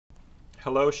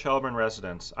Hello, Shelburne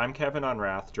residents. I'm Kevin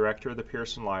Unrath, Director of the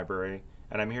Pierson Library,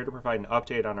 and I'm here to provide an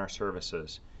update on our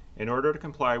services. In order to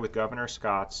comply with Governor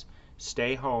Scott's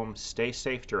Stay Home, Stay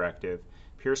Safe directive,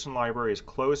 Pierson Library is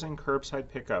closing curbside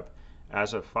pickup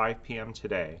as of 5 p.m.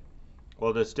 today.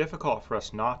 While it is difficult for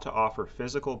us not to offer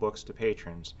physical books to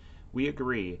patrons, we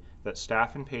agree that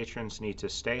staff and patrons need to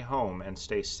stay home and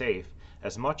stay safe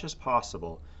as much as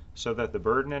possible so that the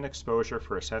burden and exposure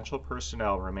for essential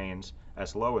personnel remains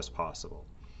as low as possible.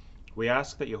 We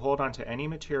ask that you hold on to any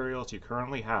materials you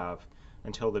currently have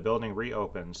until the building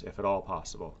reopens, if at all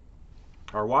possible.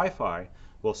 Our Wi-Fi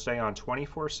will stay on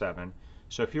 24/7,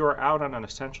 so if you are out on an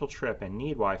essential trip and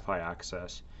need Wi-Fi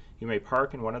access, you may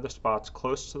park in one of the spots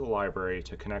close to the library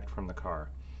to connect from the car.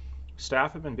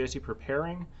 Staff have been busy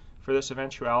preparing for this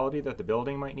eventuality that the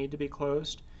building might need to be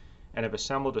closed, and have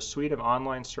assembled a suite of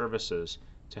online services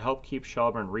to help keep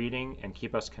Shelburne reading and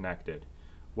keep us connected.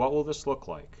 What will this look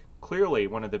like? Clearly,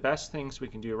 one of the best things we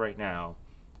can do right now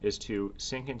is to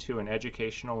sink into an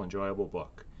educational, enjoyable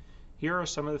book. Here are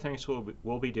some of the things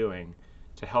we'll be doing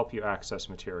to help you access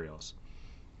materials.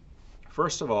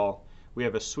 First of all, we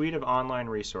have a suite of online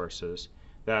resources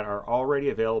that are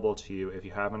already available to you if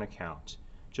you have an account.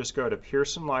 Just go to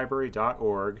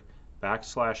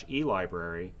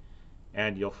pearsonlibrary.org/elibrary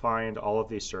and you'll find all of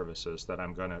these services that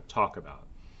I'm going to talk about.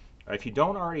 If you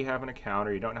don't already have an account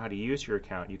or you don't know how to use your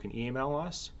account, you can email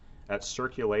us at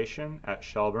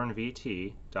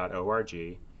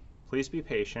circulation@shelburnevt.org. Please be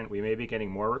patient. We may be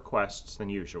getting more requests than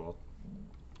usual.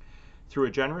 Through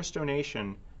a generous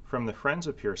donation from the Friends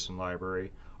of Pierson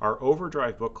Library, our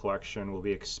Overdrive book collection will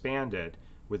be expanded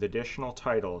with additional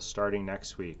titles starting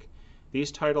next week.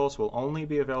 These titles will only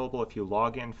be available if you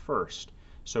log in first,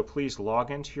 so please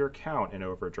log into your account in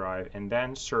Overdrive and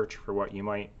then search for what you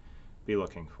might be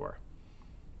looking for.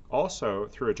 Also,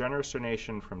 through a generous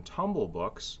donation from Tumble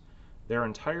Books, their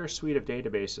entire suite of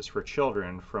databases for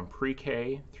children from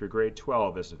pre-K through grade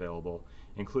 12 is available,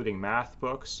 including math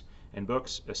books and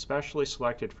books especially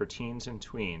selected for teens and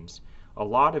tweens. A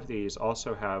lot of these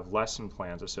also have lesson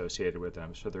plans associated with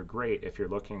them, so they're great if you're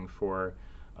looking for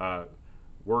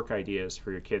work ideas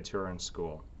for your kids who are in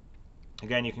school.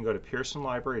 Again, you can go to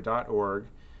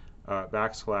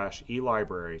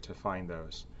pearsonlibrary.org/elibrary to find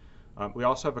those. We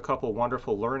also have a couple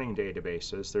wonderful learning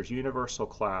databases. There's Universal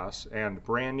Class and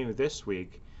brand new this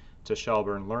week to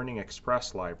Shelburne, Learning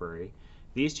Express Library.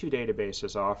 These two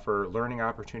databases offer learning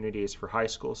opportunities for high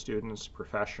school students,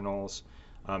 professionals,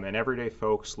 and everyday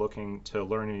folks looking to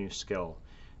learn a new skill.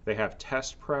 They have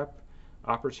test prep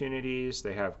opportunities.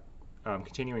 They have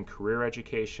continuing career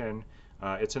education.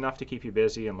 It's enough to keep you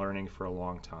busy and learning for a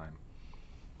long time.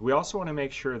 We also want to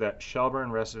make sure that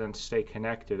Shelburne residents stay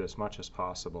connected as much as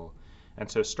possible. And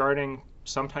so starting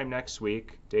sometime next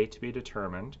week, date to be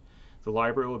determined, the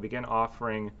library will begin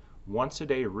offering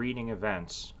once-a-day reading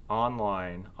events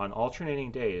online on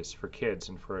alternating days for kids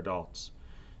and for adults.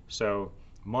 So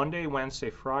Monday, Wednesday,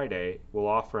 Friday, we'll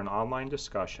offer an online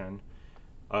discussion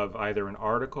of either an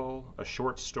article, a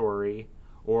short story,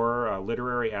 or a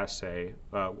literary essay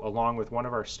along with one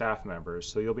of our staff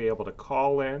members. So you'll be able to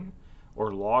call in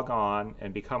or log on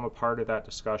and become a part of that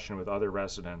discussion with other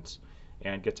residents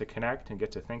and get to connect and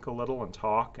get to think a little and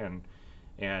talk and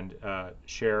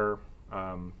share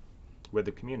with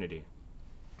the community.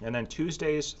 And then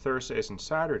Tuesdays, Thursdays, and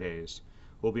Saturdays,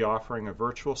 we'll be offering a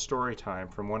virtual story time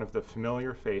from one of the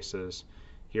familiar faces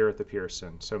here at the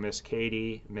Pierson. So Miss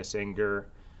Katie, Miss Inger,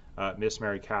 Miss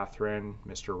Mary Catherine,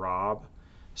 Mr. Rob.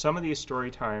 Some of these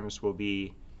story times will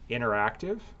be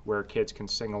interactive, where kids can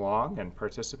sing along and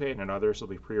participate, and others will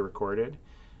be pre-recorded.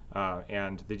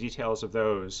 And the details of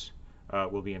those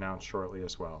will be announced shortly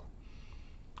as well.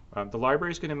 The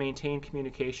library is going to maintain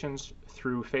communications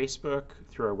through Facebook,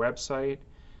 through our website.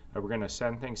 We're going to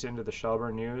send things into the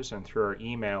Shelburne News and through our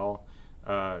email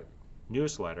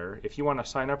newsletter. If you want to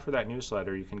sign up for that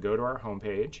newsletter, you can go to our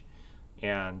homepage,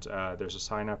 and there's a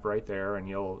sign up right there, and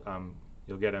you'll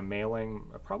get a mailing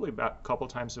probably about a couple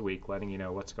times a week letting you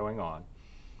know what's going on.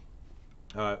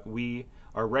 We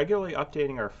are regularly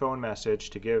updating our phone message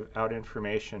to give out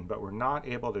information, but we're not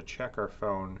able to check our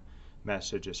phone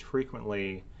message as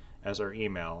frequently as our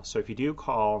email. So if you do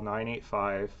call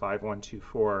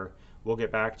 985-5124, we'll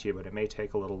get back to you, but it may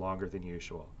take a little longer than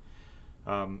usual.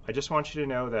 I just want you to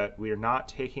know that we are not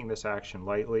taking this action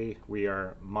lightly. We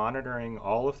are monitoring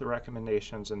all of the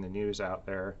recommendations in the news out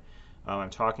there.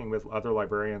 I'm talking with other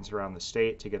librarians around the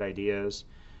state to get ideas,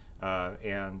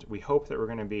 and we hope that we're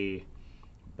going to be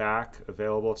back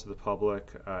available to the public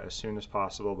as soon as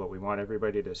possible, but we want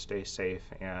everybody to stay safe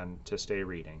and to stay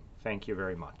reading. Thank you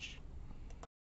very much.